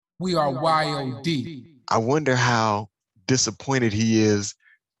We are YOD. I wonder how disappointed he is.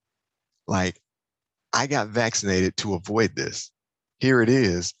 Like, I got vaccinated to avoid this. Here it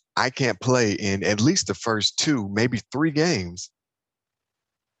is. I can't play in at least the first 2, maybe 3 games.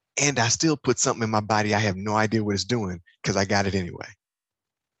 And I still put something in my body. I have no idea what it's doing because I got it anyway.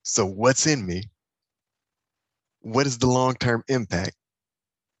 So what's in me? What is the long-term impact?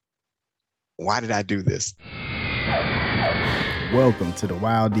 Why did I do this? Welcome to the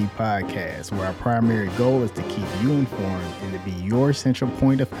Wild D Podcast, where our primary goal is to keep you informed and to be your central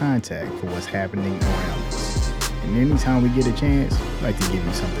point of contact for what's happening around us. And anytime we get a chance, we'd like to give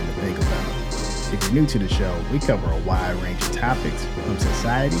you something to think about. If you're new to the show, we cover a wide range of topics, from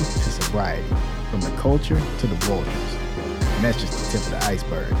society to sobriety, from the culture to the vultures. And that's just the tip of the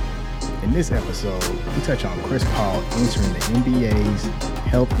iceberg. In this episode, we touch on Chris Paul entering the NBA's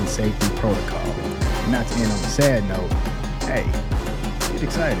health and safety protocol. And not to end on a sad note, hey, get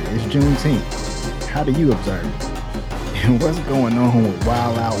excited. It's Juneteenth. How do you observe it? And what's going on with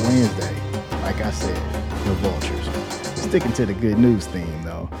Wild Out Wednesday? Like I said, the vultures. Sticking to the good news theme,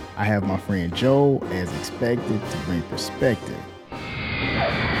 though, I have my friend Joe, as expected, to bring perspective.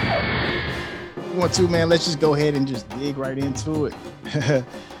 Man, let's just go ahead and just dig right into it.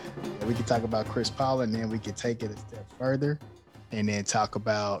 We can talk about Chris Paul, and then we can take it a step further and then talk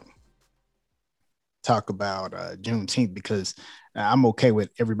about Juneteenth, because I'm okay with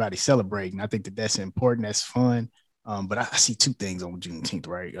everybody celebrating. I think that's important. That's fun. But I see 2 things on Juneteenth,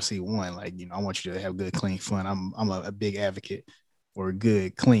 right? I see one, like, I want you to have good, clean fun. I'm a big advocate for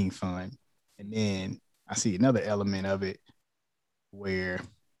good, clean fun. And then I see another element of it where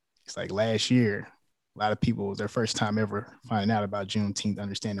it's like last year, a lot of people, it was their first time ever finding out about Juneteenth,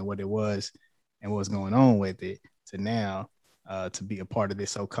 understanding what it was and what was going on with it, to now to be a part of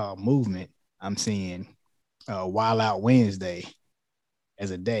this so-called movement. I'm seeing Wild Out Wednesday as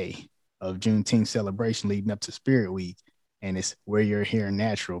a day of Juneteenth celebration leading up to Spirit Week, and it's Wear Your Hair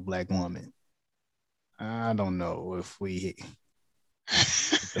Natural, Black Woman. I don't know if we hit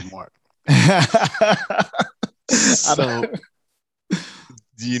the mark. So,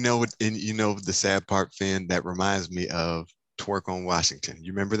 do you know what? And you know the sad part, Finn, that reminds me of Twerk on Washington.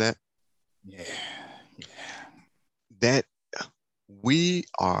 You remember that? Yeah. That we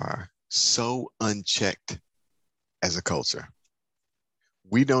are so unchecked as a culture.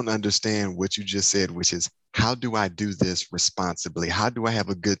 We don't understand what you just said, which is, how do I do this responsibly? How do I have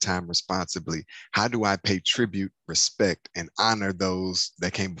a good time responsibly? How do I pay tribute, respect, and honor those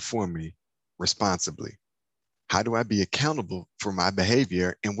that came before me responsibly? How do I be accountable for my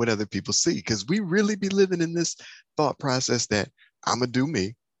behavior and what other people see? Because we really be living in this thought process that I'm going to do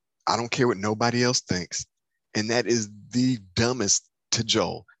me. I don't care what nobody else thinks. And that is the dumbest, to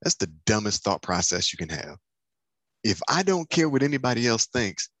Joel, that's the dumbest thought process you can have. If I don't care what anybody else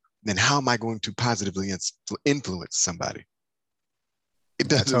thinks, then how am I going to positively influence somebody? It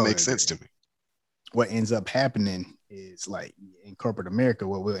doesn't make sense to me. What ends up happening is, like, in corporate America,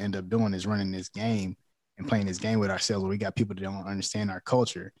 what we'll end up doing is running this game and playing this game with ourselves, where we got people that don't understand our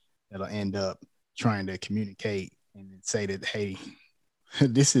culture that'll end up trying to communicate and say that, hey,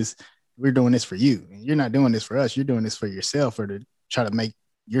 we're doing this for you. And you're not doing this for us. You're doing this for yourself, or to try to make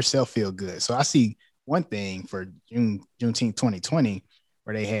yourself feel good. So I see one thing for Juneteenth 2020,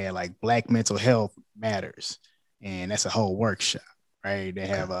 where they had like Black Mental Health Matters, and that's a whole workshop, right? They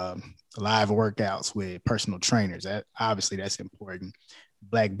have live workouts with personal trainers. That's important.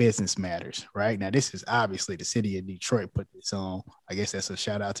 Black Business Matters, right? Now, this is obviously the city of Detroit put this on. I guess that's a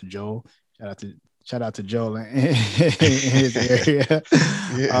shout out to Joel. Shout out to Joel in his area.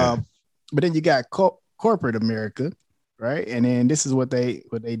 Yeah. But then you got corporate America, right? And then this is what they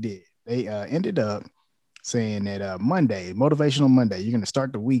did. They ended up saying that Monday, Motivational Monday, you're going to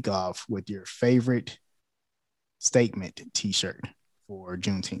start the week off with your favorite statement T-shirt for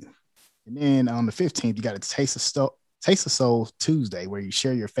Juneteenth. And then on the 15th, you got a Taste of Soul Tuesday, where you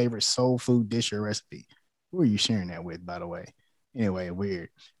share your favorite soul food dish or recipe. Who are you sharing that with, by the way? Anyway, weird.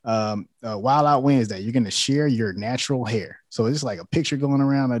 Wild Out Wednesday, you're going to share your natural hair. So it's like a picture going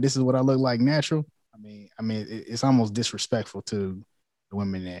around. Like, this is what I look like natural. I mean, it's almost disrespectful to the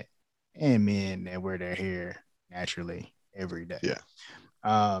women and men that wear their hair naturally every day.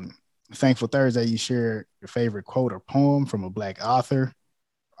 Yeah. Thankful Thursday, you share your favorite quote or poem from a Black author,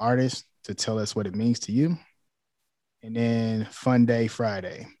 artist, to tell us what it means to you. And then Fun Day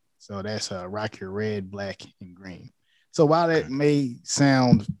Friday. So that's rock your red, black, and green. So while that may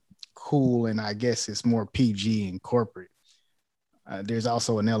sound cool, and I guess it's more PG and corporate, there's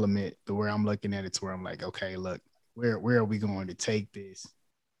also an element to where I'm looking at it to where I'm like, okay, look, where are we going to take this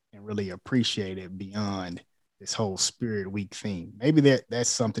and really appreciate it beyond this whole Spirit Week theme. Maybe that's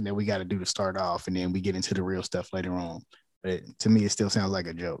something that we got to do to start off, and then we get into the real stuff later on. But to me, it still sounds like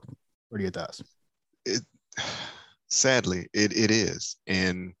a joke. What are your thoughts? Sadly, it is.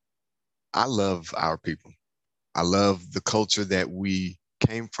 And I love our people. I love the culture that we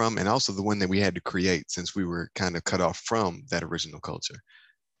came from, and also the one that we had to create since we were kind of cut off from that original culture.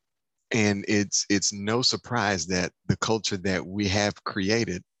 And it's no surprise that the culture that we have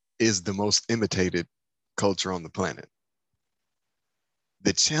created is the most imitated culture on the planet.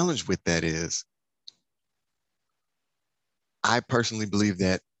 The challenge with that is, I personally believe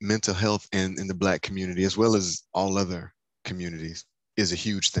that mental health in the Black community, as well as all other communities, is a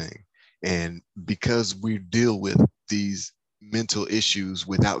huge thing. And because we deal with these mental issues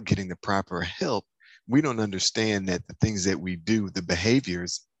without getting the proper help, we don't understand that the things that we do, the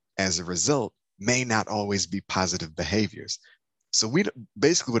behaviors as a result, may not always be positive behaviors. So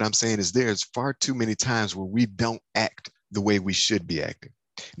basically what I'm saying is there's far too many times where we don't act the way we should be acting.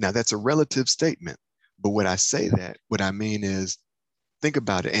 Now, that's a relative statement. But what I mean is, think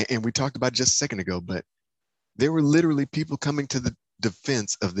about it. And we talked about it just a second ago, but there were literally people coming to the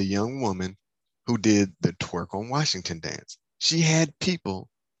defense of the young woman who did the twerk on Washington dance. She had people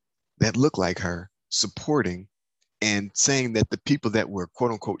that looked like her supporting and saying that the people that were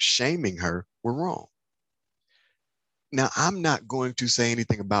quote unquote shaming her were wrong. Now, I'm not going to say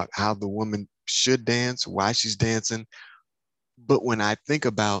anything about how the woman should dance, why she's dancing. But when I think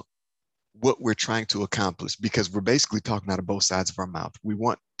about what we're trying to accomplish, because we're basically talking out of both sides of our mouth. We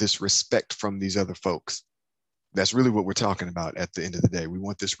want this respect from these other folks. That's really what we're talking about at the end of the day. We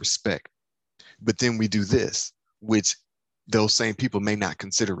want this respect. But then we do this, which those same people may not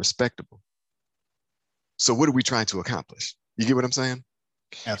consider respectable. So what are we trying to accomplish? You get what I'm saying?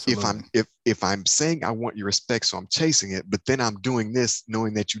 Absolutely. If I'm saying I want your respect, so I'm chasing it, but then I'm doing this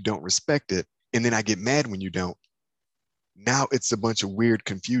knowing that you don't respect it, and then I get mad when you don't. Now it's a bunch of weird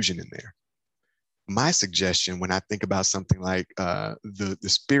confusion in there. My suggestion when I think about something like the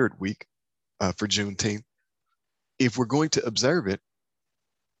Spirit Week for Juneteenth, if we're going to observe it,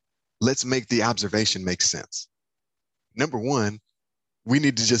 let's make the observation make sense. Number one, we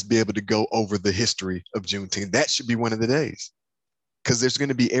need to just be able to go over the history of Juneteenth. That should be one of the days, because there's going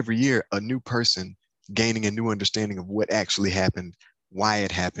to be every year a new person gaining a new understanding of what actually happened, why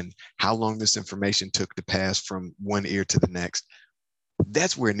it happened, how long this information took to pass from one ear to the next.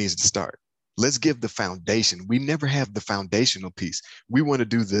 That's where it needs to start. Let's give the foundation. We never have the foundational piece. We want to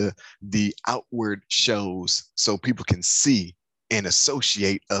do the outward shows so people can see and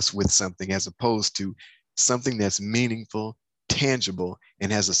associate us with something, as opposed to something that's meaningful, tangible, and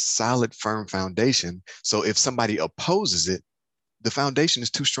has a solid, firm foundation. So if somebody opposes it, the foundation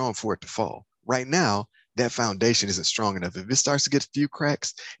is too strong for it to fall. Right now, that foundation isn't strong enough. If it starts to get a few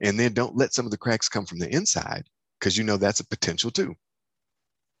cracks, and then don't let some of the cracks come from the inside, because that's a potential too.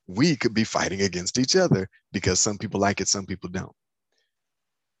 We could be fighting against each other because some people like it, some people don't.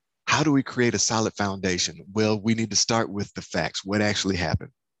 How do we create a solid foundation? Well, we need to start with the facts. What actually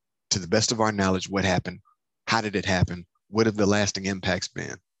happened? To the best of our knowledge, what happened? How did it happen? What have the lasting impacts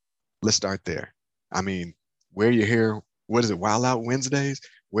been? Let's start there. I mean, wear your hair. What is it? Wild Out Wednesdays?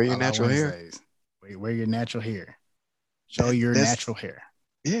 Wear your natural hair. Wear your natural hair. Show your natural hair.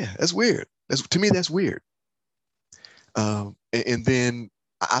 Yeah, that's weird. To me, that's weird. And then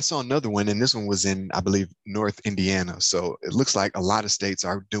I saw another one, and this one was in, I believe, North Indiana. So it looks like a lot of states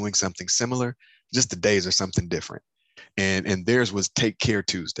are doing something similar, just the days are something different. And theirs was Take Care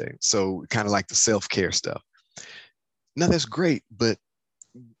Tuesday. So kind of like the self-care stuff. Now that's great, but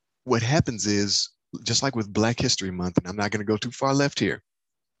what happens is, just like with Black History Month, and I'm not going to go too far left here,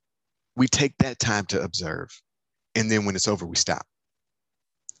 we take that time to observe, and then when it's over, we stop.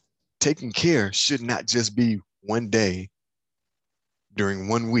 Taking care should not just be one day during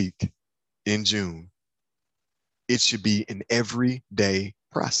 1 week in June. It should be an everyday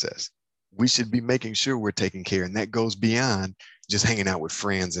process. We should be making sure we're taking care, and that goes beyond just hanging out with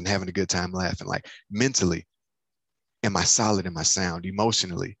friends and having a good time laughing. Like, mentally, am I solid? Am I sound?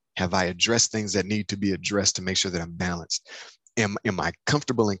 Emotionally, have I addressed things that need to be addressed to make sure that I'm balanced? Am I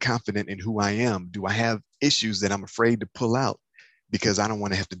comfortable and confident in who I am? Do I have issues that I'm afraid to pull out because I don't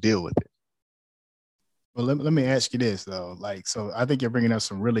want to have to deal with it? Well, let me ask you this, though. So I think you're bringing up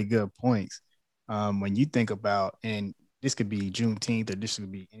some really good points. When you think about, and this could be Juneteenth, or this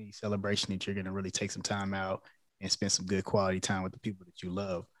could be any celebration that you're going to really take some time out and spend some good quality time with the people that you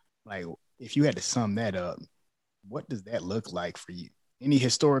love. Like, if you had to sum that up, what does that look like for you? Any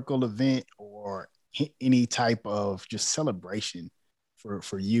historical event or any type of just celebration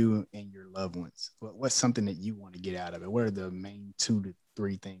for you and your loved ones? What's something that you want to get out of it? What are the main 2 to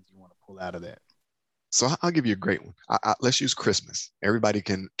 3 things you want to pull out of that? So I'll give you a great one. Let's use Christmas. Everybody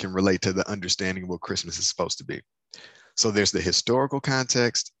can relate to the understanding of what Christmas is supposed to be. So there's the historical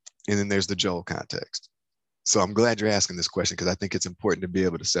context, and then there's the Joel context. So I'm glad you're asking this question because I think it's important to be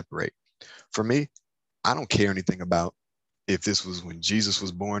able to separate. For me, I don't care anything about if this was when Jesus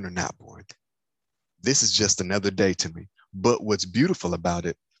was born or not born. This is just another day to me. But what's beautiful about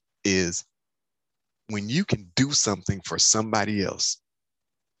it is when you can do something for somebody else,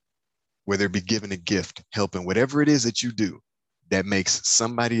 whether it be giving a gift, helping, whatever it is that you do that makes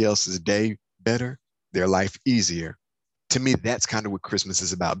somebody else's day better, their life easier. To me, that's kind of what Christmas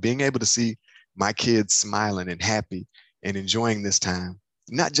is about. Being able to see my kids smiling and happy and enjoying this time,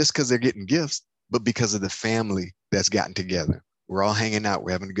 not just because they're getting gifts, but because of the family that's gotten together. We're all hanging out.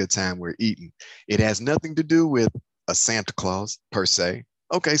 We're having a good time. We're eating. It has nothing to do with a Santa Claus per se.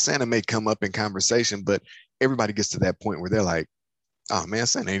 Okay, Santa may come up in conversation, but everybody gets to that point where they're like, oh man,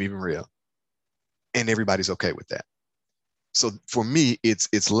 Santa ain't even real. And everybody's okay with that. So for me,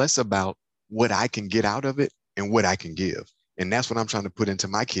 it's less about what I can get out of it and what I can give. And that's what I'm trying to put into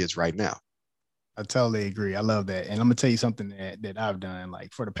my kids right now. I totally agree. I love that. And I'm gonna tell you something that I've done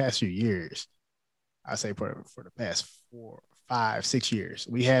like for the past few years. I say for the past 4, 5, 6 years,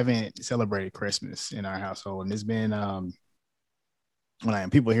 we haven't celebrated Christmas in our household. And it's been when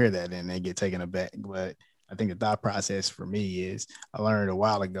people hear that and they get taken aback. But I think the thought process for me is I learned a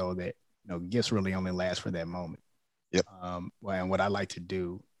while ago that gifts really only last for that moment. Yep. And what I like to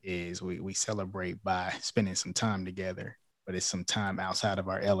do is we celebrate by spending some time together, but it's some time outside of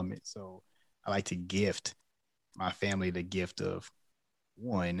our element. So I like to gift my family the gift of,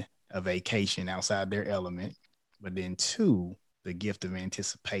 one, a vacation outside their element, but then two, the gift of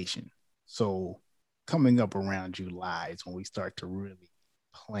anticipation. So coming up around July is when we start to really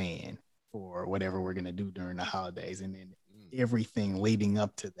plan for whatever we're going to do during the holidays. And then everything leading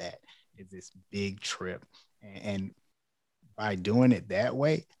up to that is this big trip. And by doing it that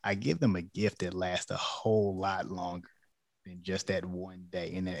way, I give them a gift that lasts a whole lot longer than just that one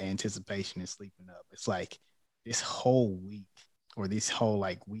day. And the anticipation is sleeping up. It's like this whole week or this whole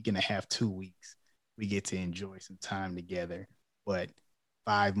like week and a half, 2 weeks, we get to enjoy some time together. But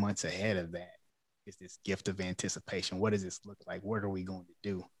 5 months ahead of that is this gift of anticipation. What does this look like? What are we going to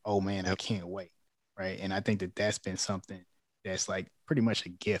do? Oh man, I can't wait. Right. And I think that that's been something that's like pretty much a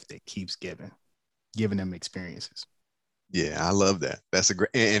gift that keeps giving them experiences. Yeah, I love that. That's a great,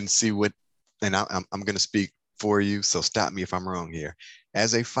 and see what, and I'm going to speak for you. So stop me if I'm wrong here.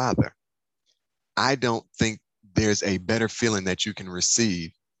 As a father, I don't think there's a better feeling that you can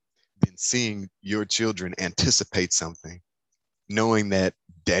receive than seeing your children anticipate something, knowing that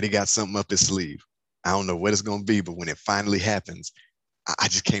daddy got something up his sleeve. I don't know what it's going to be, but when it finally happens, I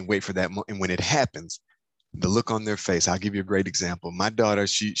just can't wait for that. And when it happens, the look on their face, I'll give you a great example. My daughter,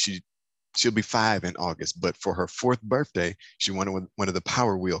 she'll be 5 in August, but for her 4th birthday, she wanted one of the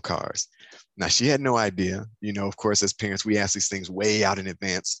Power Wheel cars. Now, she had no idea. Of course, as parents, we ask these things way out in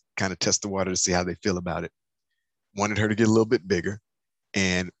advance, kind of test the water to see how they feel about it. Wanted her to get a little bit bigger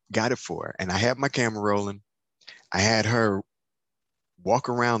and got it for her. And I had my camera rolling. I had her walk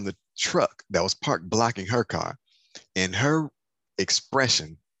around the truck that was parked blocking her car. And her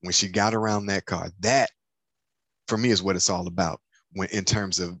expression when she got around that car, that for me is what it's all about. When in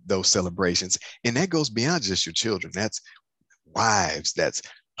terms of those celebrations. And that goes beyond just your children. That's wives, that's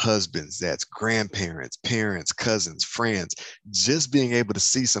husbands, that's grandparents, parents, cousins, friends. Just being able to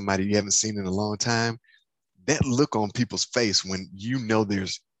see somebody you haven't seen in a long time, that look on people's face when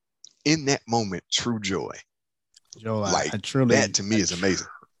there's in that moment true joy. Joel, like I truly, that to me is amazing.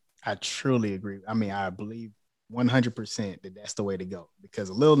 I truly agree. I mean, I believe 100% that that's the way to go, because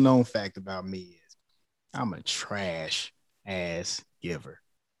a little known fact about me is I'm a trash ass giver.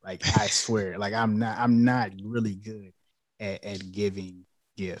 Like I swear, like I'm not really good at giving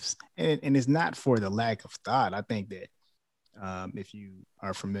gifts, and it's not for the lack of thought. I think that if you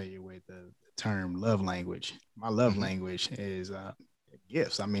are familiar with the term love language, my love language is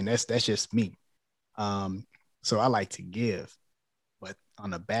gifts. I mean, that's just me. So I like to give, but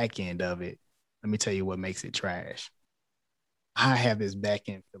on the back end of it, let me tell you what makes it trash. I have this back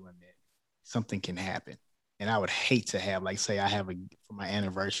end feeling that something can happen. And I would hate to have, like, say I have for my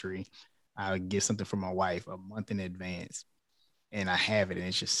anniversary, I would get something for my wife a month in advance, and I have it and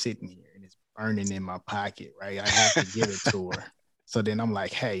it's just sitting here and it's burning in my pocket, right? I have to give it to her. So then I'm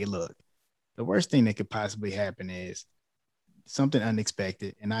like, hey, look, the worst thing that could possibly happen is something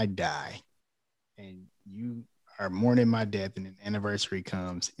unexpected and I die. And you are mourning my death, and an anniversary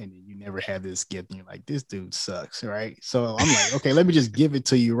comes and you never have this gift and you're like, this dude sucks, right? So I'm like, okay, let me just give it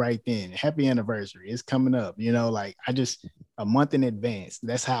to you right then. Happy anniversary, it's coming up, like I just a month in advance.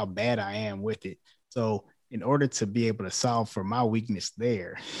 That's how bad I am with it. So in order to be able to solve for my weakness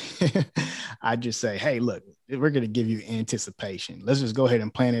there, I just say, hey, look, we're going to give you anticipation. Let's just go ahead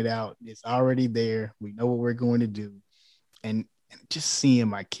and plan it out. It's already there. We know what we're going to do. And just seeing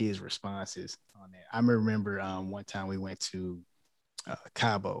my kids' responses on that. I remember one time we went to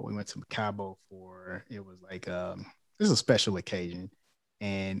Cabo. We went to Cabo for, it was like, this is a special occasion.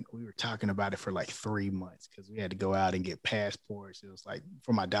 And we were talking about it for like 3 months because we had to go out and get passports. It was like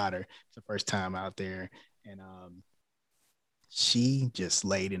for my daughter, it's the first time out there. And she just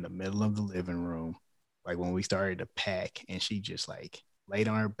laid in the middle of the living room, like when we started to pack, and she just like laid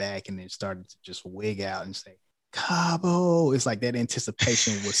on her back and then started to just wig out and say, Cabo. It's like that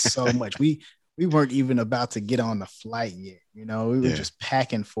anticipation was so much. We weren't even about to get on the flight yet. You know, we were just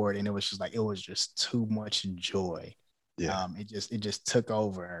packing for it. And it was just like, it was just too much joy. Yeah. It just took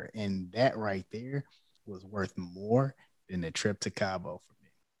over her. And that right there was worth more than the trip to Cabo for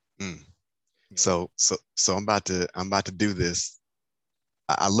me. Mm. Yeah. So I'm about to do this.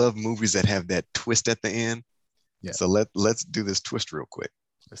 I love movies that have that twist at the end. Yeah. So let's do this twist real quick.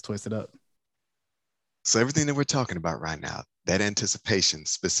 Let's twist it up. So everything that we're talking about right now, that anticipation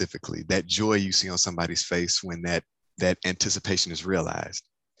specifically, that joy you see on somebody's face when that anticipation is realized.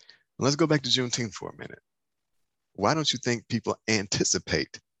 Let's go back to Juneteenth for a minute. Why don't you think people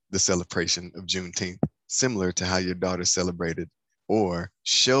anticipate the celebration of Juneteenth similar to how your daughter celebrated or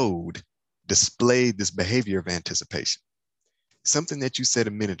displayed this behavior of anticipation? Something that you said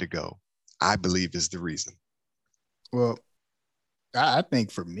a minute ago, I believe is the reason. Well, I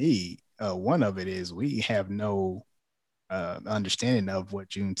think for me, one of it is we have no understanding of what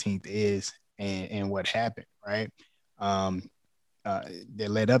Juneteenth is and what happened, right? That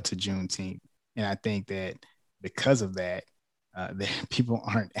led up to Juneteenth. And I think that because of that, people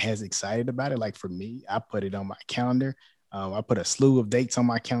aren't as excited about it. Like for me, I put it on my calendar. I put a slew of dates on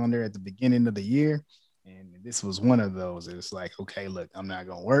my calendar at the beginning of the year. And this was one of those. It's like, okay, look, I'm not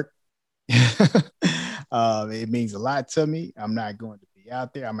going to work. It means a lot to me. I'm not going to be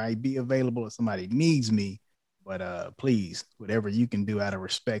out there. I might be available if somebody needs me. But please, whatever you can do out of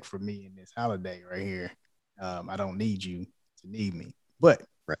respect for me in this holiday right here, I don't need you to need me. But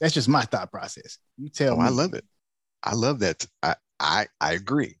that's just my thought process. You tell me. I love it. I love that. I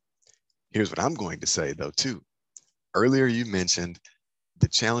agree. Here's what I'm going to say, though, too. Earlier, you mentioned the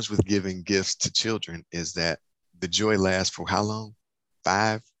challenge with giving gifts to children is that the joy lasts for how long?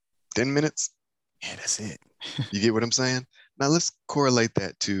 5, 10 minutes? Yeah, that's it. You get what I'm saying? Now, let's correlate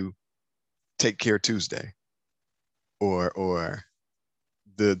that to Take Care Tuesday or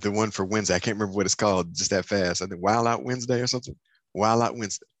the one for Wednesday. I can't remember what it's called just that fast. I think Wild Out Wednesday or something. Wild Out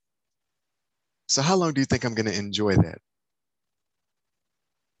Wednesday. So how long do you think I'm going to enjoy that?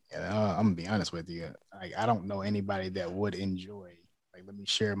 Yeah, I'm gonna be honest with you. I don't know anybody that would enjoy, like, let me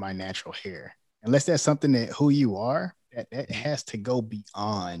share my natural hair. Unless that's something that who you are, that has to go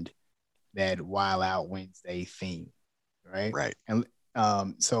beyond that Wild Out Wednesday theme, right? Right. And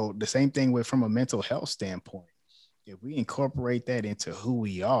so the same thing from a mental health standpoint. If we incorporate that into who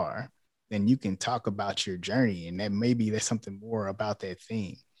we are, then you can talk about your journey, and that maybe there's something more about that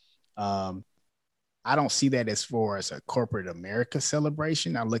theme. I don't see that as far as a corporate America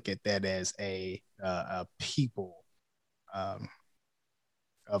celebration. I look at that as a people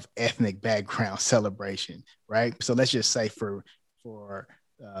of ethnic background celebration, right? So let's just say for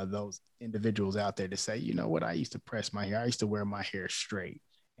those individuals out there to say, you know what, I used to press my hair. I used to wear my hair straight.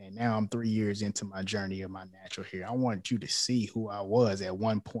 And now I'm 3 years into my journey of my natural hair. I wanted you to see who I was at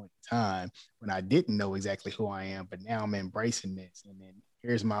one point in time when I didn't know exactly who I am, but now I'm embracing this. And then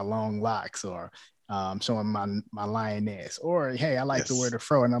here's my long locks, or showing my lioness, or hey, I like to wear the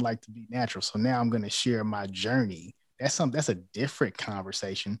fro and I like to be natural. So now I'm going to share my journey. That's a different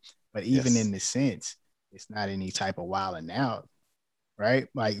conversation, but even in this sense, it's not any type of wilding out, right?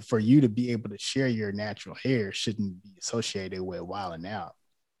 Like for you to be able to share your natural hair shouldn't be associated with wilding out.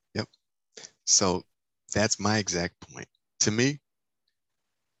 Yep. So that's my exact point. To me,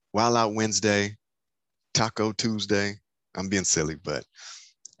 Wild Out Wednesday, Taco Tuesday, I'm being silly, but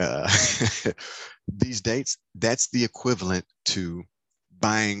these dates, that's the equivalent to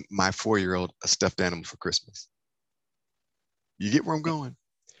buying my 4-year-old a stuffed animal for Christmas. You get where I'm going?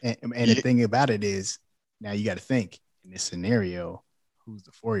 And the thing about it is, now you got to think in this scenario, who's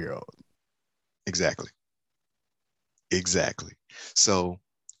the 4-year-old? Exactly. So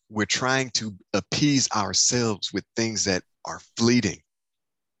we're trying to appease ourselves with things that are fleeting.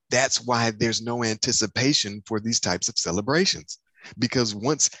 That's why there's no anticipation for these types of celebrations. Because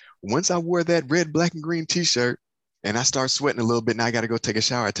once I wore that red, black, and green t-shirt and I start sweating a little bit and I got to go take a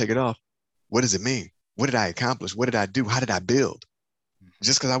shower, I take it off. What does it mean? What did I accomplish? What did I do? How did I build?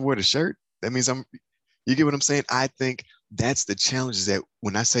 Just because I wore the shirt? That means you get what I'm saying? I think that's the challenge, is that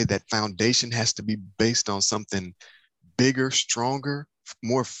when I say that foundation has to be based on something bigger, stronger,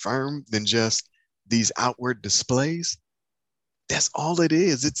 more firm than just these outward displays, that's all it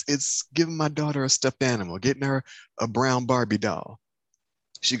is. It's giving my daughter a stuffed animal, getting her a brown Barbie doll.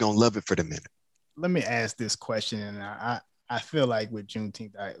 She gonna love it for the minute. Let me ask this question, and I feel like with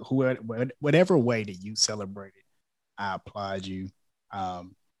Juneteenth, whatever way that you celebrate it, I applaud you.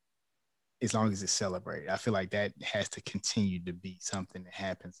 As long as it's celebrated, I feel like that has to continue to be something that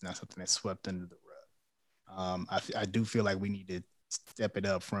happens, not something that's swept under the rug. I do feel like we need to step it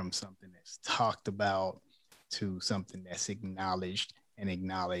up from something that's talked about to something that's acknowledged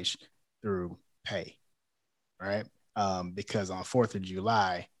through pay, right? Because on 4th of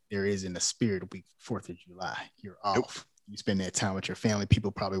July, there isn't a spirit week for 4th of July. You're off. Nope. You spend that time with your family.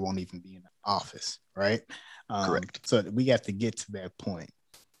 People probably won't even be in the office, right? Correct. So we have to get to that point.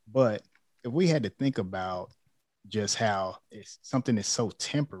 But if we had to think about just how it's something that's so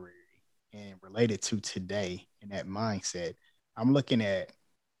temporary and related to today and that mindset, I want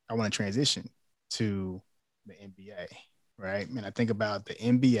to transition to the NBA, right? And I think about the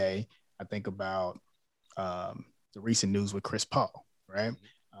NBA. I think about the recent news with Chris Paul, right?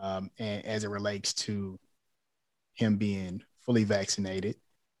 And as it relates to him being fully vaccinated,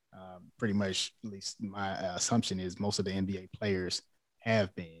 pretty much, at least my assumption is most of the NBA players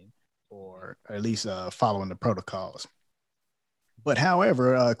have been, or at least following the protocols. But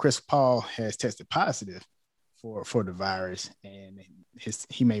however, Chris Paul has tested positive for the virus, and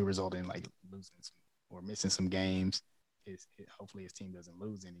he may result in like losing or missing some games. Hopefully his team doesn't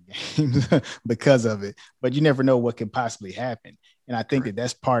lose any games because of it, but you never know what could possibly happen. And I think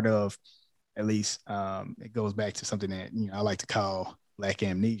that's part of, at least it goes back to something that, I like to call Black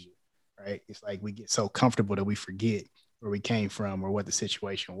amnesia, right? It's like we get so comfortable that we forget where we came from or what the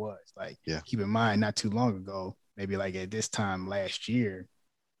situation was. Like, keep in mind, not too long ago, maybe like at this time last year,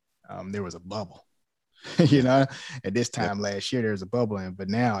 there was a bubble. At this time last year, there was a bubble, but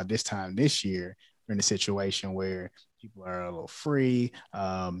now at this time this year, we're in a situation where people are a little free. There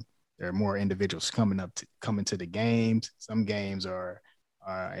are more individuals coming to the games. Some games are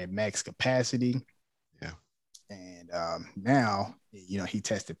at max capacity. Yeah. And now, he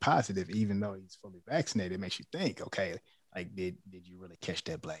tested positive, even though he's fully vaccinated. It makes you think, okay, like, did you really catch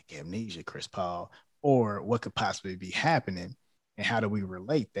that Black amnesia, Chris Paul? Or what could possibly be happening? And how do we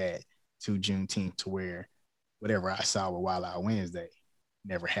relate that to Juneteenth, to where whatever I saw with Wild Out Wednesday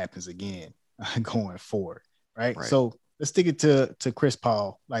never happens again going forward, right? So let's stick it to Chris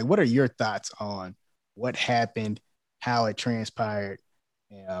Paul. Like, what are your thoughts on what happened, how it transpired,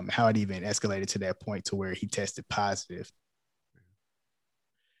 how it even escalated to that point to where he tested positive?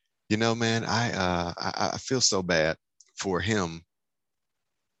 Man, I feel so bad for him,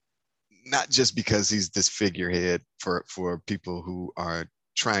 not just because he's this figurehead for people who are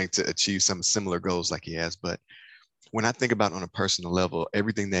trying to achieve some similar goals like he has, but when I think about on a personal level,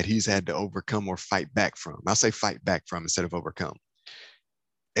 everything that he's had to overcome or fight back from, I'll say fight back from instead of overcome.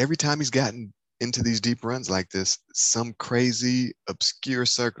 Every time he's gotten into these deep runs like this, some crazy, obscure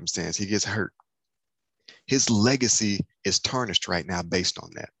circumstance, he gets hurt. His legacy is tarnished right now based on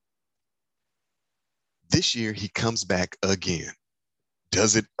that. This year, he comes back again,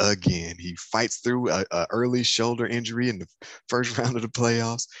 does it again. He fights through a early shoulder injury in the first round of the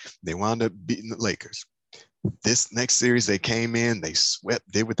playoffs. They wound up beating the Lakers. This next series, they came in, they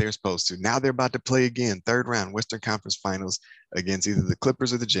swept, did what they're supposed to. Now they're about to play again, third round, Western Conference Finals against either the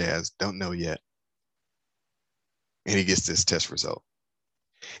Clippers or the Jazz. Don't know yet. And he gets this test result.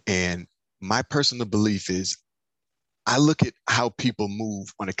 And my personal belief is, I look at how people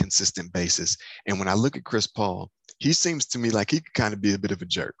move on a consistent basis. And when I look at Chris Paul, he seems to me like he could kind of be a bit of a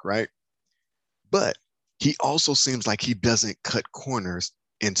jerk, right? But he also seems like he doesn't cut corners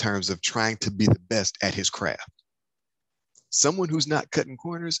in terms of trying to be the best at his craft. Someone who's not cutting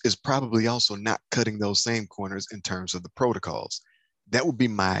corners is probably also not cutting those same corners in terms of the protocols. That would be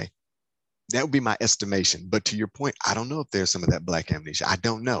my estimation. But to your point, I don't know if there's some of that Black amnesia. I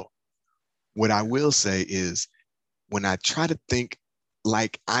don't know. What I will say is, when I try to think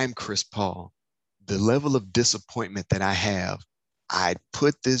like I'm Chris Paul, the level of disappointment that I have, I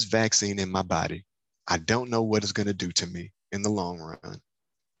put this vaccine in my body. I don't know what it's going to do to me in the long run.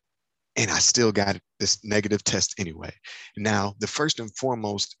 And I still got this negative test anyway. Now, the first and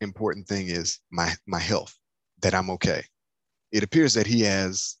foremost important thing is my health, that I'm okay. It appears that he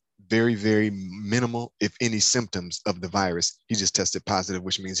has very, very minimal, if any, symptoms of the virus. He just tested positive,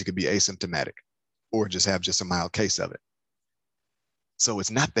 which means he could be asymptomatic or just have just a mild case of it. So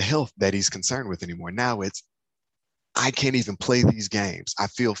it's not the health that he's concerned with anymore. Now it's, I can't even play these games. I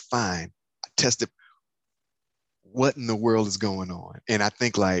feel fine. tested. What in the world is going on? And I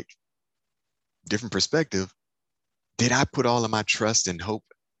think, like, different perspective. Did I put all of my trust and hope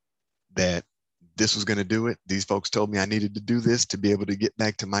that this was going to do it? These folks told me I needed to do this to be able to get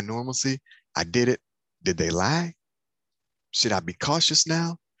back to my normalcy. I did it. Did they lie? Should I be cautious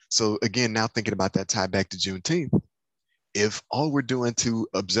now? So again, now thinking about that tie back to Juneteenth, if all we're doing to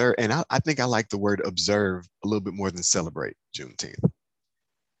observe, and I think I like the word observe a little bit more than celebrate Juneteenth.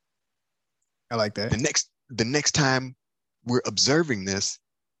 I like that. The next time we're observing this,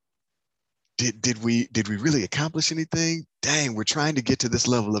 did we really accomplish anything? Dang, we're trying to get to this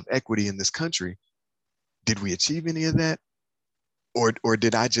level of equity in this country. Did we achieve any of that? Or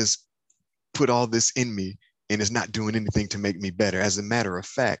did I just put all this in me and it's not doing anything to make me better? As a matter of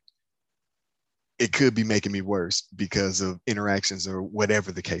fact, it could be making me worse because of interactions or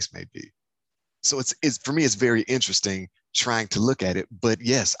whatever the case may be. So it's for me, it's very interesting trying to look at it. But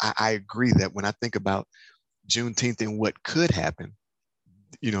yes, I agree that when I think about Juneteenth and what could happen,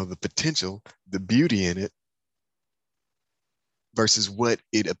 you know, the potential, the beauty in it versus what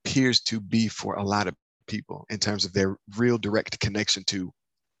it appears to be for a lot of people in terms of their real direct connection to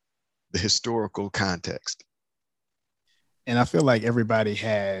the historical context. And I feel like everybody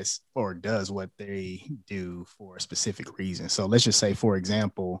has or does what they do for a specific reason. So let's just say, for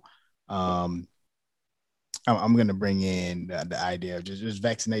example, I'm going to bring in the idea of just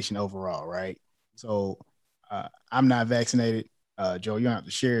vaccination overall, right? So I'm not vaccinated. Joe, you don't have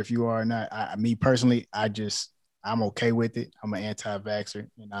to share if you are or not. Me personally, I'm okay with it. I'm an anti-vaxxer.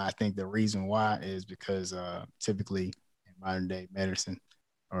 And I think the reason why is because typically in modern day medicine,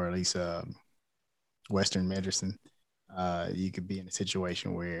 or at least Western medicine, you could be in a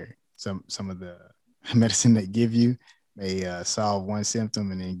situation where some of the medicine they give you may solve one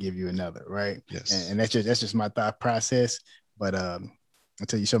symptom and then give you another, right? Yes. And that's just my thought process. But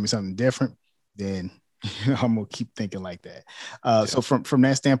until you show me something different, then I'm gonna keep thinking like that. So from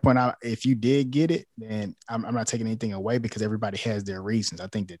that standpoint, if you did get it, then I'm not taking anything away because everybody has their reasons. I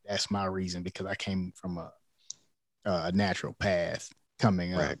think that's my reason because I came from a natural path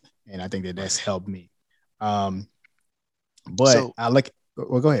coming up, and I think that's helped me. But so,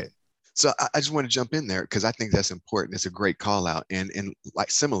 well, go ahead. So I just want to jump in there because I think that's important. It's a great call out, and like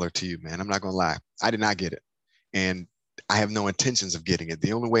similar to you, man. I'm not gonna lie, I did not get it, and I have no intentions of getting it.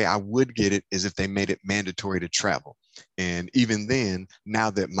 The only way I would get it is if they made it mandatory to travel. And even then, now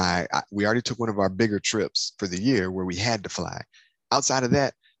that we already took one of our bigger trips for the year where we had to fly. Outside of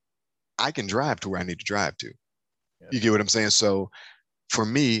that, I can drive to where I need to drive to. Yeah. You get what I'm saying? So for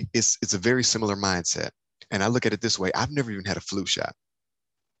me, it's a very similar mindset. And I look at it this way. I've never even had a flu shot.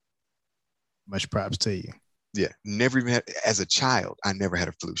 Much props to you. Yeah, never even had, as a child, I never had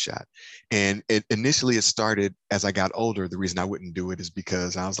a flu shot. And initially it started as I got older. The reason I wouldn't do it is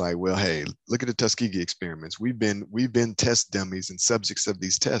because I was like, well, hey, look at the Tuskegee experiments. We've been test dummies and subjects of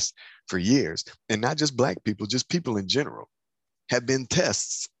these tests for years. And not just Black people, just people in general have been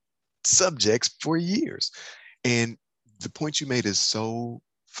tests subjects for years. And the point you made is so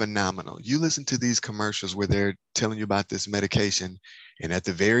phenomenal. You listen to these commercials where they're telling you about this medication, and at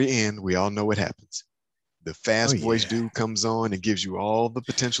the very end, we all know what happens. The fast voice dude comes on and gives you all the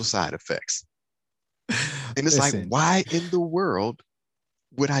potential side effects. And it's like, why in the world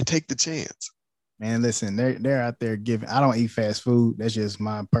would I take the chance? Man, listen, they're out there giving. I don't eat fast food. That's just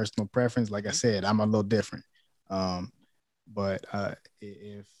my personal preference. Like I said, I'm a little different. But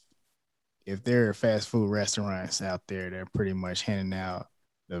if there are fast food restaurants out there that are pretty much handing out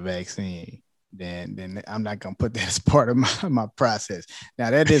the vaccine, then I'm not gonna put that as part of my process. Now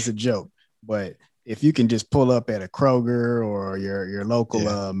that is a joke, but if you can just pull up at a Kroger or your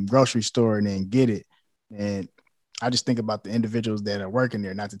local grocery store and then get it, and I just think about the individuals that are working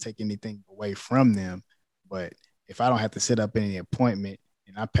there, not to take anything away from them, but if I don't have to sit up in the appointment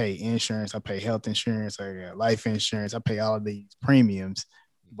and I pay insurance, I pay health insurance, I got life insurance, I pay all of these premiums,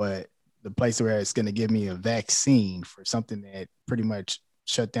 but the place where it's going to give me a vaccine for something that pretty much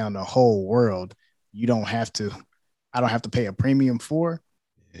shut down the whole world, I don't have to pay a premium for.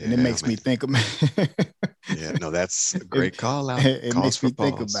 Yeah, and it makes me think about yeah, no, that's a great call out. It makes me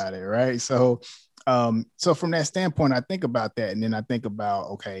think about it, right? So from that standpoint, I think about that, and then I think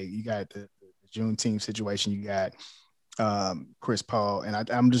about, okay, you got the Juneteenth situation, you got Chris Paul, and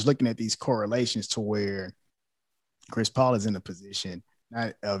I'm just looking at these correlations to where Chris Paul is in a position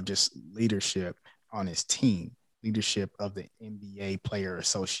not of just leadership on his team, leadership of the NBA Player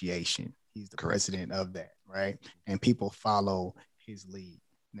Association. He's the president of that, right? And people follow his lead.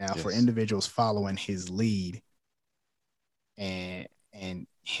 Now, for individuals following his lead and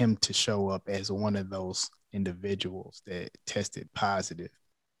him to show up as one of those individuals that tested positive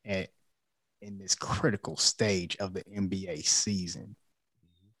at in this critical stage of the NBA season,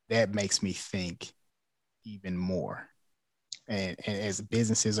 that makes me think even more. And as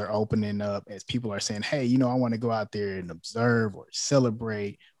businesses are opening up, as people are saying, hey, you know, I want to go out there and observe or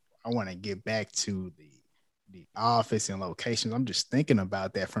celebrate, I want to get back to the office and locations. I'm just thinking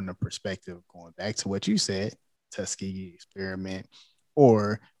about that from the perspective of going back to what you said, Tuskegee experiment,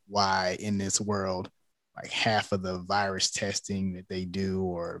 or why in this world, like half of the virus testing that they do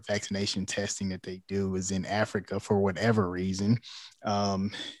or vaccination testing that they do is in Africa for whatever reason.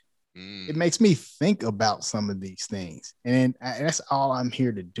 It makes me think about some of these things. And that's all I'm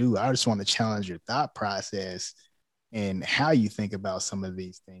here to do. I just want to challenge your thought process and how you think about some of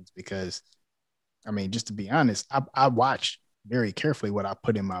these things. Because, I mean, just to be honest, I watch very carefully what I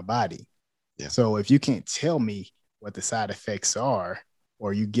put in my body. Yeah. So if you can't tell me what the side effects are,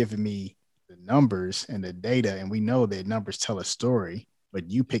 or you giving me the numbers and the data, and we know that numbers tell a story, but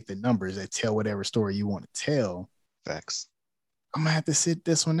you pick the numbers that tell whatever story you want to tell. Facts. I'm gonna have to sit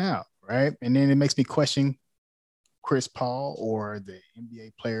this one out, right? And then it makes me question Chris Paul or the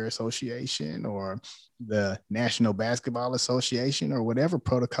NBA Player Association or the National Basketball Association or whatever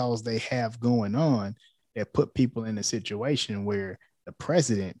protocols they have going on that put people in a situation where the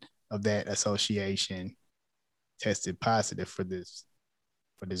president of that association tested positive for this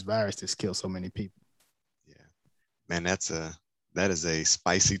virus that's killed so many people. Yeah, man, that is a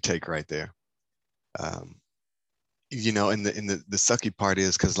spicy take right there. You know, and the sucky part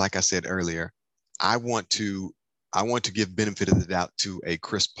is, because like I said earlier, I want to give benefit of the doubt to a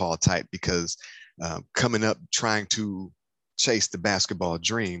Chris Paul type, because coming up trying to chase the basketball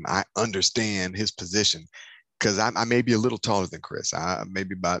dream, I understand his position, because I may be a little taller than Chris. I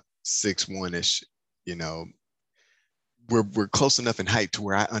maybe about 6'1" you know. We're close enough in height to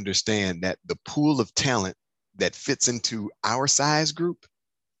where I understand that the pool of talent that fits into our size group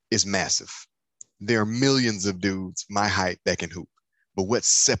is massive. There are millions of dudes my height that can hoop, but what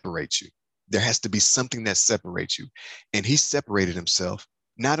separates you? There has to be something that separates you. And he separated himself.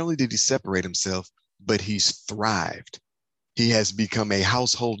 Not only did he separate himself, but he's thrived. He has become a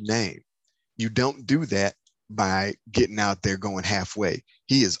household name. You don't do that by getting out there going halfway.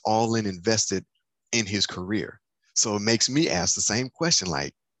 He is all in invested in his career. So it makes me ask the same question,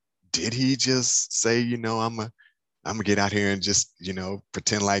 like, did he just say, you know, I'm gonna get out here and just, you know,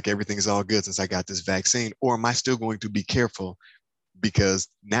 pretend like everything's all good since I got this vaccine? Or am I still going to be careful, because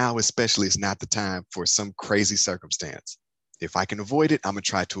now especially it's not the time for some crazy circumstance? If I can avoid it, I'm gonna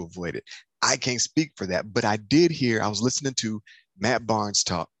try to avoid it. I can't speak for that, but I was listening to Matt Barnes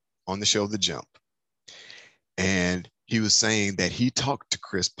talk on the show The Jump, and he was saying that he talked to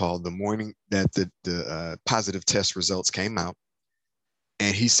Chris Paul the morning that the positive test results came out.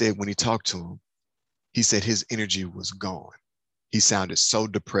 And he said when he talked to him, he said his energy was gone. He sounded so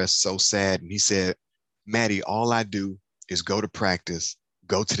depressed, so sad. And he said, Matty, all I do is go to practice,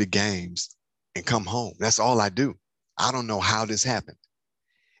 go to the games, and come home. That's all I do. I don't know how this happened.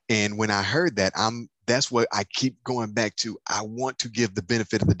 And when I heard that, that's what I keep going back to. I want to give the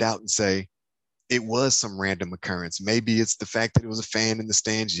benefit of the doubt and say, it was some random occurrence. Maybe it's the fact that it was a fan in the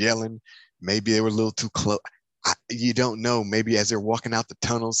stands yelling. Maybe they were a little too close. You don't know. Maybe as they're walking out the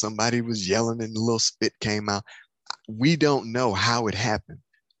tunnel, somebody was yelling and a little spit came out. We don't know how it happened,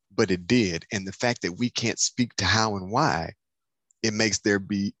 but it did. And the fact that we can't speak to how and why, it makes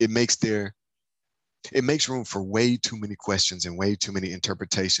room for way too many questions and way too many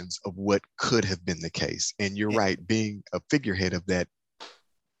interpretations of what could have been the case. And you're right, being a figurehead of that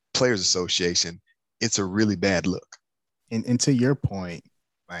Players Association, it's a really bad look. And to your point,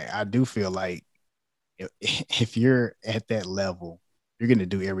 like, I do feel like if you're at that level, you're going to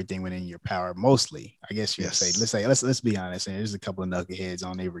do everything within your power. Mostly, I guess you would say, let's be honest. And there's a couple of knuckleheads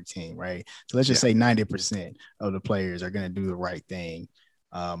on every team, right? So let's just say 90% of the players are going to do the right thing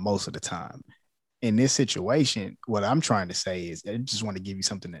most of the time. In this situation, what I'm trying to say is I just want to give you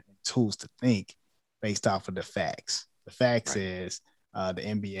something tools to think based off of the facts. The facts is the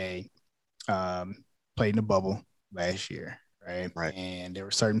NBA played in the bubble last year, right? And there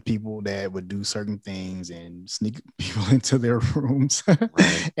were certain people that would do certain things and sneak people into their rooms,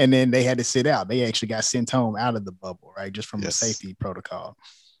 and then they had to sit out. They actually got sent home out of the bubble, right? Just from a safety protocol.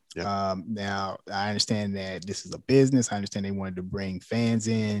 Now, I understand that this is a business. I understand they wanted to bring fans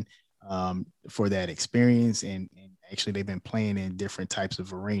in for that experience, and actually they've been playing in different types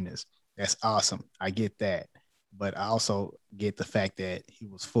of arenas. That's awesome. I get that. But I also get the fact that he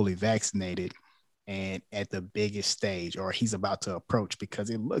was fully vaccinated and at the biggest stage, or he's about to approach, because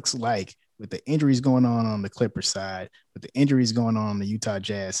it looks like with the injuries going on the Clippers side, with the injuries going on the Utah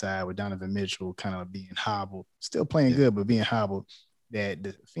Jazz side, with Donovan Mitchell kind of being hobbled, still playing good, but being hobbled, that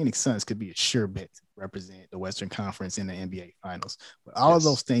the Phoenix Suns could be a sure bet to represent the Western Conference in the NBA Finals. But all of Yes.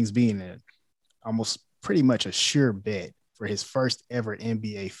 those things being almost pretty much a sure bet for his first ever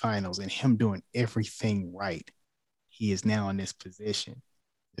NBA Finals and him doing everything right, he is now in this position.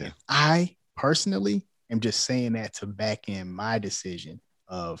 Yeah. And I personally am just saying that to back in my decision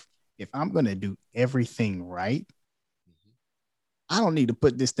of if I'm going to do everything right, I don't need to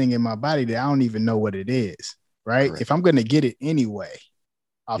put this thing in my body that I don't even know what it is, right? Correct. If I'm going to get it anyway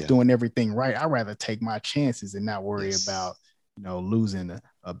off Yeah. doing everything right, I'd rather take my chances and not worry Yes. about, losing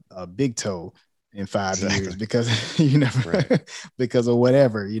a big toe in 5 Exactly. years because you never, Right. because of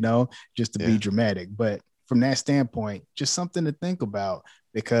whatever, just to be Yeah. dramatic. But from that standpoint, just something to think about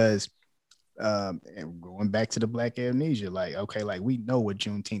because and going back to the Black Amnesia, like, okay, like we know what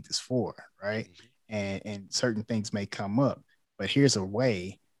Juneteenth is for, right? And certain things may come up, but here's a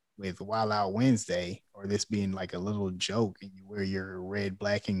way with Wild Out Wednesday, or this being like a little joke, and you wear your red,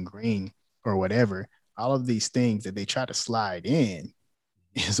 black, and green, or whatever. All of these things that they try to slide in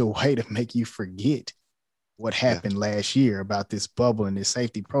is a way to make you forget what happened last year about this bubble and this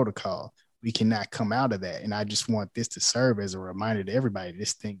safety protocol. We cannot come out of that. And I just want this to serve as a reminder to everybody,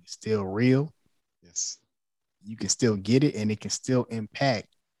 this thing is still real. Yes. You can still get it, and it can still impact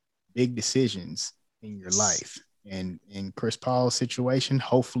big decisions in your life. And in Chris Paul's situation,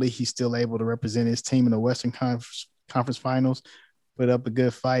 hopefully he's still able to represent his team in the Western Conference Finals, put up a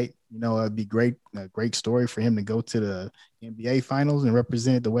good fight. It'd be a great story for him to go to the NBA Finals and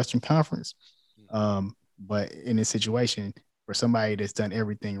represent the Western Conference. But in this situation, for somebody that's done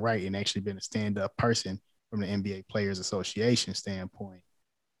everything right and actually been a stand-up person from the NBA Players Association standpoint,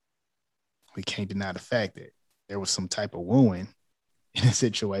 we can't deny the fact that there was some type of wooing in a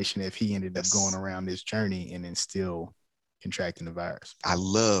situation if he ended up going around this journey and then still contracting the virus. I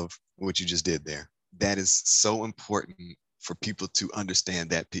love what you just did there. That is so important for people to understand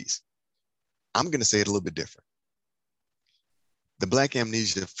that piece. I'm going to say it a little bit different. The Black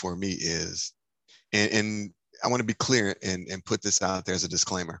Amnesia for me is, and I want to be clear and put this out there as a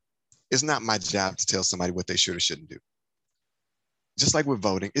disclaimer. It's not my job to tell somebody what they should or shouldn't do. Just like with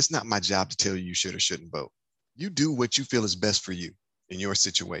voting, it's not my job to tell you should or shouldn't vote. You do what you feel is best for you in your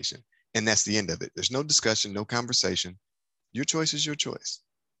situation. And that's the end of it. There's no discussion, no conversation. Your choice is your choice.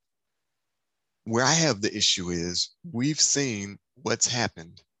 Where I have the issue is we've seen what's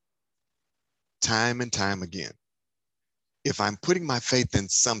happened time and time again. If I'm putting my faith in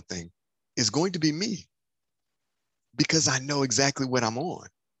something, it's going to be me because I know exactly what I'm on.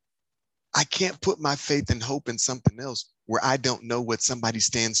 I can't put my faith and hope in something else where I don't know what somebody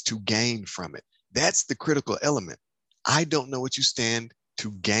stands to gain from it. That's the critical element. I don't know what you stand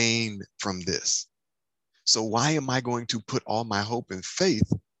to gain from this. So why am I going to put all my hope and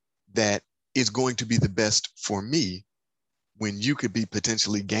faith that is going to be the best for me when you could be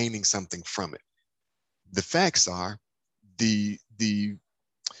potentially gaining something from it? The facts are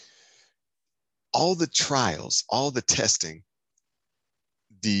all the trials, all the testing,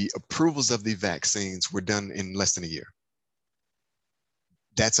 the approvals of the vaccines were done in less than a year.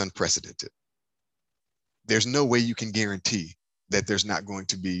 That's unprecedented. There's no way you can guarantee that there's not going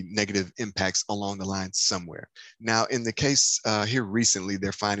to be negative impacts along the line somewhere. Now, in the case here recently,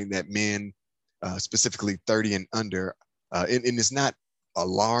 they're finding that men, specifically 30 and under, and it's not a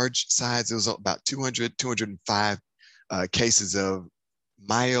large size, it was about 205 cases of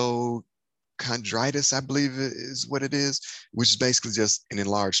myochondritis, I believe is what it is, which is basically just an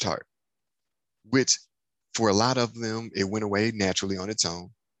enlarged heart, which for a lot of them, it went away naturally on its own.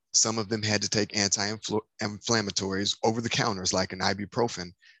 Some of them had to take anti-inflammatories over the counters like an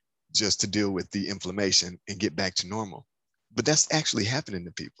ibuprofen just to deal with the inflammation and get back to normal. But that's actually happening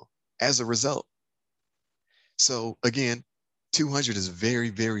to people as a result. So again, 200 is a very,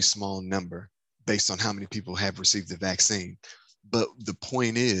 very small number based on how many people have received the vaccine. But the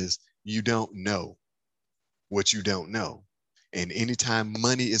point is, you don't know what you don't know. And anytime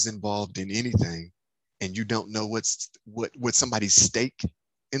money is involved in anything and you don't know what somebody's stake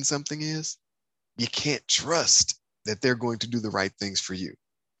in something is, you can't trust that they're going to do the right things for you.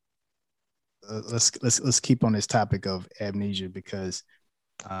 Let's keep on this topic of amnesia because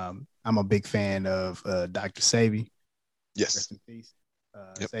I'm a big fan of Dr. Sebi. Yes. Rest in peace.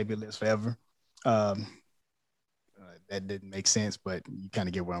 Sebi lives forever. That didn't make sense, but you kind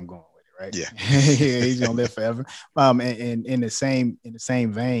of get where I'm going with it, right? Yeah. He's gonna live forever. And in the same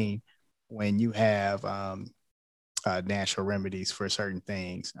vein, when you have natural remedies for certain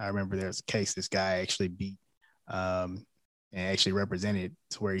things, I remember there was a case this guy actually beat and actually represented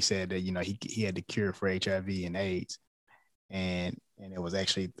to where he said that he had the cure for HIV and AIDS, and it was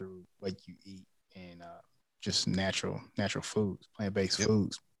actually through what you eat and just natural foods, plant-based Yep.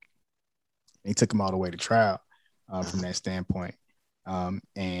 foods. They took them all the way to trial from that standpoint.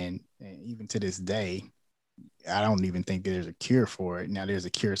 And even to this day, I don't even think there's a cure for it. Now there's a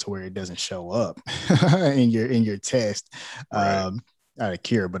cure to where it doesn't show up in your test. Right. Not a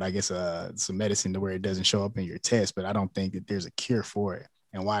cure, but I guess some medicine to where it doesn't show up in your test. But I don't think that there's a cure for it.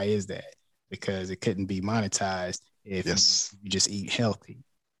 And why is that? Because it couldn't be monetized if Yes. you just eat healthy.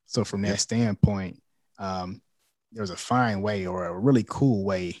 So from that Yep. standpoint, there's a fine way or a really cool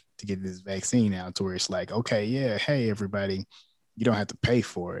way to get this vaccine out to where it's like, okay, yeah, hey, everybody, you don't have to pay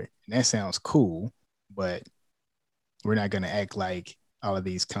for it. And that sounds cool, but we're not going to act like all of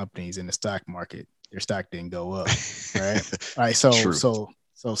these companies in the stock market, their stock didn't go up, right? All right, True.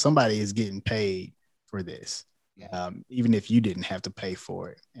 so somebody is getting paid for this, even if you didn't have to pay for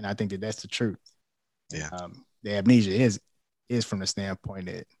it. And I think that that's the truth. Yeah. The amnesia is from the standpoint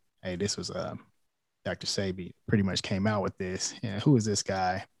that, hey, this was Dr. Sebi pretty much came out with this. And who is this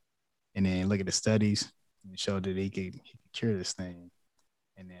guy? And then look at the studies and showed that he could cure this thing.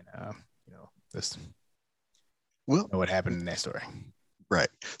 And then let's know what happened in that story. Right.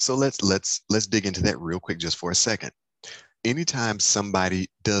 So let's dig into that real quick just for a second. Anytime somebody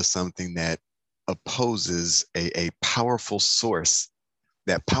does something that opposes a powerful source,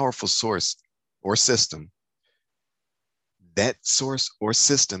 that powerful source or system, that source or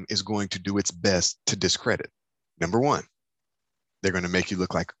system is going to do its best to discredit. Number one, they're going to make you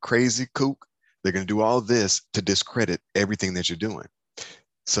look like a crazy kook. They're going to do all this to discredit everything that you're doing.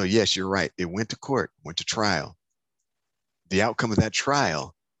 So yes, you're right. It went to court, went to trial. The outcome of that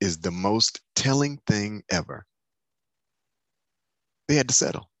trial is the most telling thing ever. They had to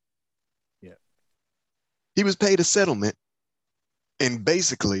settle. Yeah. He was paid a settlement. And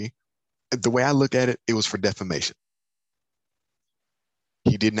basically, the way I look at it, it was for defamation.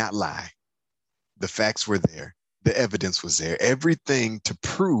 He did not lie. The facts were there. The evidence was there. Everything to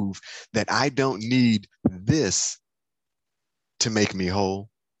prove that I don't need this to make me whole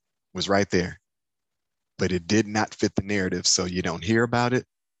was right there. But it did not fit the narrative, so you don't hear about it.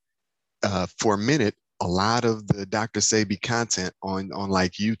 For a minute, a lot of the Dr. Sebi content on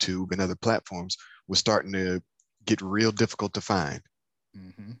like YouTube and other platforms was starting to get real difficult to find.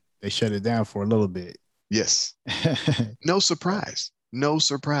 Mm-hmm. They shut it down for a little bit. Yes. No surprise. No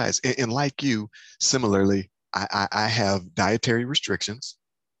surprise. And like you, similarly, I have dietary restrictions.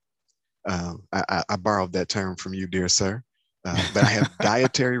 I borrowed that term from you, dear sir. But I have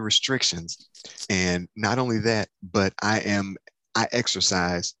dietary restrictions. And not only that, but I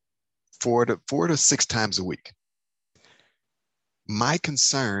exercise 4 to 6 times a week. My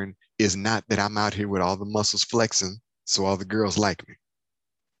concern is not that I'm out here with all the muscles flexing so all the girls like me.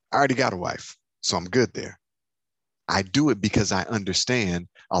 I already got a wife, so I'm good there. I do it because I understand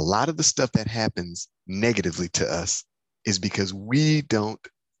a lot of the stuff that happens negatively to us is because we don't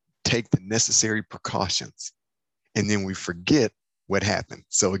take the necessary precautions. And then we forget what happened.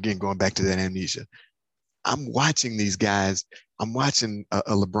 So again, going back to that amnesia, I'm watching these guys. I'm watching a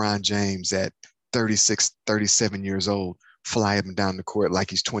LeBron James at 36, 37 years old fly up and down the court like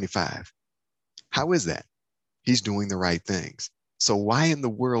he's 25. How is that? He's doing the right things. So why in the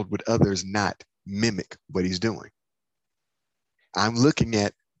world would others not mimic what he's doing? I'm looking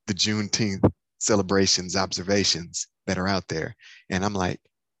at the Juneteenth celebrations, observations that are out there, and I'm like,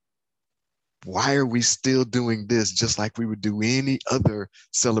 why are we still doing this just like we would do any other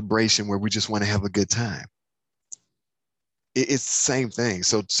celebration where we just want to have a good time? It's the same thing.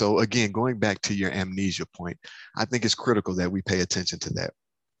 So again, going back to your amnesia point, I think it's critical that we pay attention to that.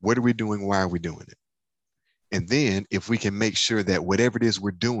 What are we doing? Why are we doing it? And then if we can make sure that whatever it is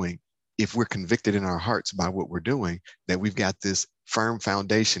we're doing, if we're convicted in our hearts by what we're doing, that we've got this firm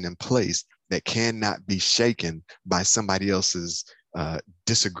foundation in place that cannot be shaken by somebody else's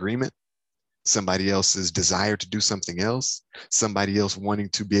disagreement, somebody else's desire to do something else, somebody else wanting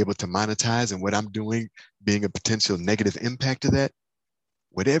to be able to monetize, and what I'm doing being a potential negative impact to that.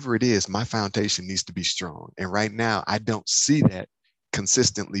 Whatever it is, my foundation needs to be strong. And right now, I don't see that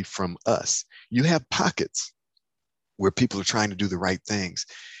consistently from us. You have pockets where people are trying to do the right things.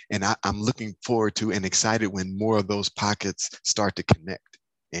 And I'm looking forward to and excited when more of those pockets start to connect.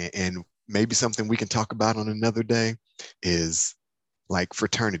 And maybe something we can talk about on another day is like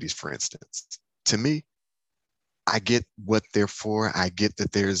fraternities, for instance. To me, I get what they're for. I get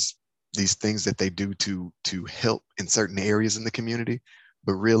that there's these things that they do to help in certain areas in the community.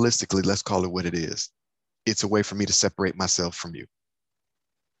 But realistically, let's call it what it is. It's a way for me to separate myself from you.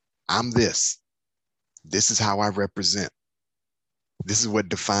 I'm this. This is how I represent. This is what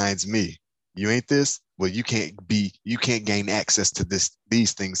defines me. You ain't this? Well, you can't gain access to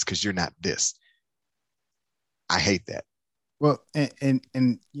these things because you're not this. I hate that. Well, and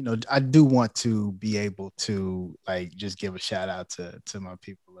you know, I do want to be able to like just give a shout out to my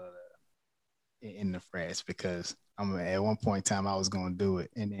people in the France, because I'm at one point in time I was gonna do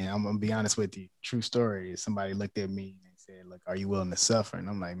it, and then I'm gonna be honest with you. True story is somebody looked at me and they said, "Look, are you willing to suffer?" And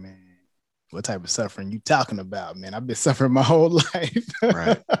I'm like, "Man, what type of suffering you talking about, man? I've been suffering my whole life."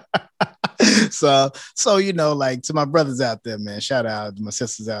 Right. So you know, like to my brothers out there, man, shout out. My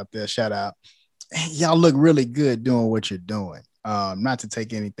sisters out there, shout out. Y'all look really good doing what you're doing. Not to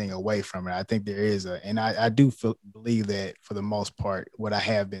take anything away from it. I think there is and I do believe that for the most part, what I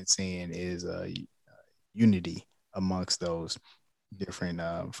have been seeing is unity amongst those different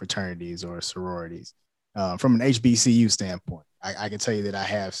fraternities or sororities. From an HBCU standpoint, I can tell you that I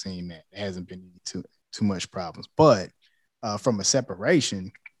have seen that. It hasn't been too much problems. But from a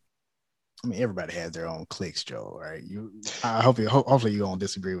separation, I mean, everybody has their own cliques, Joe, right? Hopefully you don't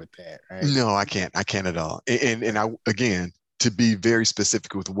disagree with that, right? No, I can't. I can't at all. And I, again, to be very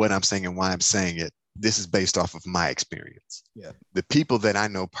specific with what I'm saying and why I'm saying it, this is based off of my experience. Yeah. The people that I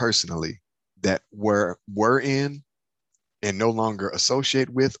know personally that were in and no longer associate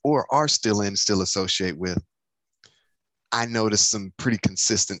with, or are still associate with, I noticed some pretty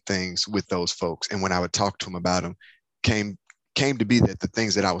consistent things with those folks. And when I would talk to them about them, came to be that the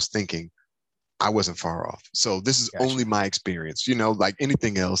things that I was thinking, I wasn't far off. So this is only my experience, you know, like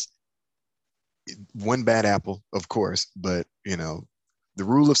anything else. One bad apple, of course, but you know, the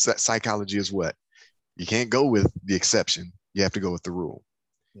rule of psychology is what? You can't go with the exception. You have to go with the rule.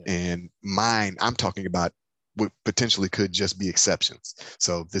 Yeah. And mine, I'm talking about what potentially could just be exceptions.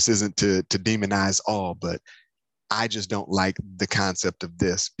 So this isn't to demonize all, but I just don't like the concept of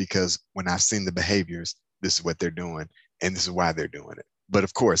this, because when I've seen the behaviors, this is what they're doing and this is why they're doing it. But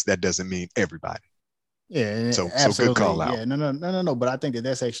of course, that doesn't mean everybody. Yeah, so good call out. Yeah, no. But I think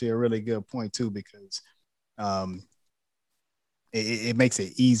that's actually a really good point too, because it makes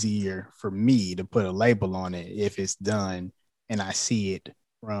it easier for me to put a label on it if it's done and I see it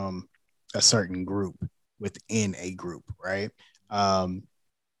from a certain group within a group, right? I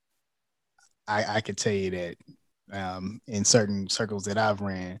could tell you that in certain circles that I've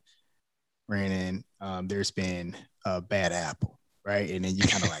ran in, there's been a bad apple, right? And then you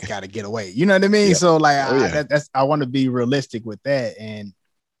kind of like got to get away. You know what I mean? Yep. So like, I want to be realistic with that. And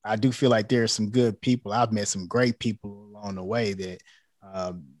I do feel like there's some good people. I've met some great people along the way that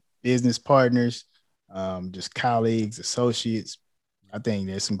business partners, just colleagues, associates. I think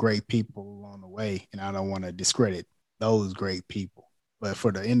there's some great people along the way, and I don't want to discredit those great people. But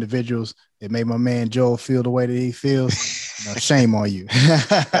for the individuals that made my man Joel feel the way that he feels, you know, shame on you.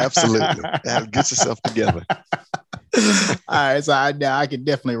 Absolutely. Get yourself together. All right. So I can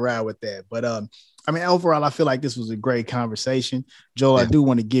definitely ride with that. But I mean, overall, I feel like this was a great conversation. Joel, I do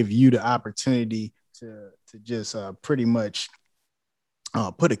want to give you the opportunity to just pretty much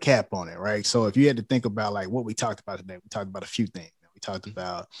put a cap on it, right? So if you had to think about like what we talked about today, we talked about a few things. We talked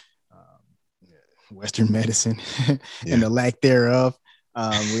about Western medicine and the lack thereof.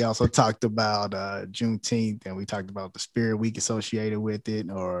 We also talked about Juneteenth, and we talked about the Spirit Week associated with it,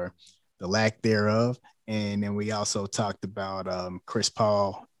 or the lack thereof. And then we also talked about Chris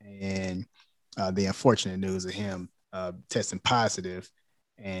Paul and the unfortunate news of him testing positive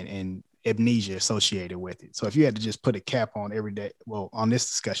and amnesia associated with it. So if you had to just put a cap on on this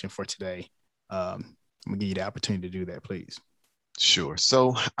discussion for today, I'm gonna give you the opportunity to do that, please. Sure.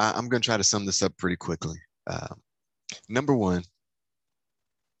 So I'm going to try to sum this up pretty quickly. Number one,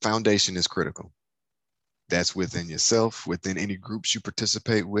 foundation is critical. That's within yourself, within any groups you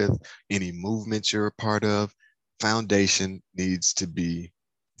participate with, any movements you're a part of. Foundation needs to be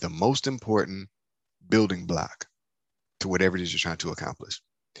the most important building block to whatever it is you're trying to accomplish.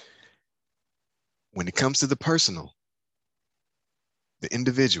 When it comes to the personal, the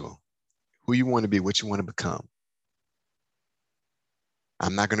individual, who you want to be, what you want to become,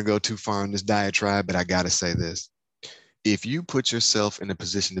 I'm not going to go too far on this diatribe, but I got to say this. If you put yourself in a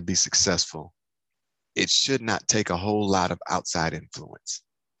position to be successful, it should not take a whole lot of outside influence.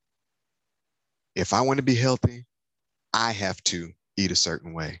 If I want to be healthy, I have to eat a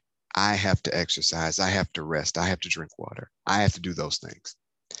certain way. I have to exercise. I have to rest. I have to drink water. I have to do those things.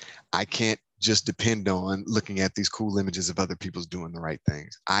 I can't just depend on looking at these cool images of other people's doing the right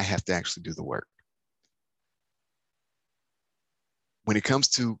things. I have to actually do the work. When it comes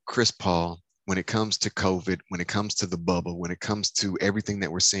to Chris Paul, when it comes to COVID, when it comes to the bubble, when it comes to everything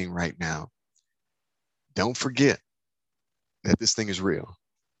that we're seeing right now, don't forget that this thing is real.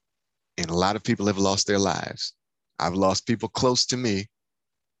 And a lot of people have lost their lives. I've lost people close to me.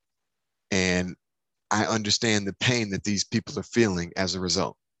 And I understand the pain that these people are feeling as a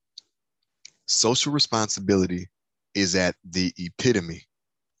result. Social responsibility is at the epitome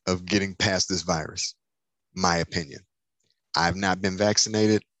of getting past this virus, my opinion. I've not been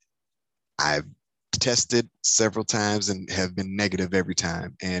vaccinated. I've tested several times and have been negative every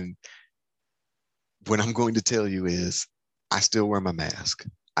time. And what I'm going to tell you is I still wear my mask.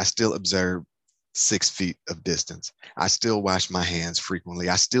 I still observe 6 feet of distance. I still wash my hands frequently.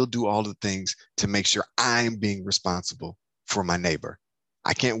 I still do all the things to make sure I'm being responsible for my neighbor.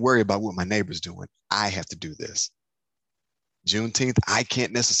 I can't worry about what my neighbor's doing. I have to do this. Juneteenth, I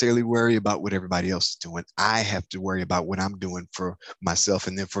can't necessarily worry about what everybody else is doing. I have to worry about what I'm doing for myself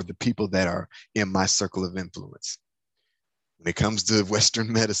and then for the people that are in my circle of influence. When it comes to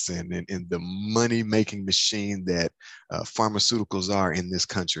Western medicine and the money-making machine that pharmaceuticals are in this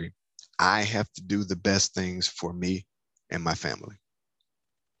country, I have to do the best things for me and my family.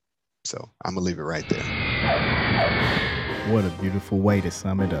 So I'm gonna leave it right there. What a beautiful way to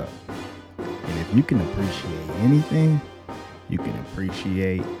sum it up. And if you can appreciate anything, you can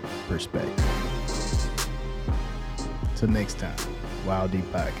appreciate perspective. Till next time, Wild Deep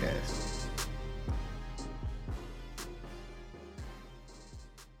Podcast.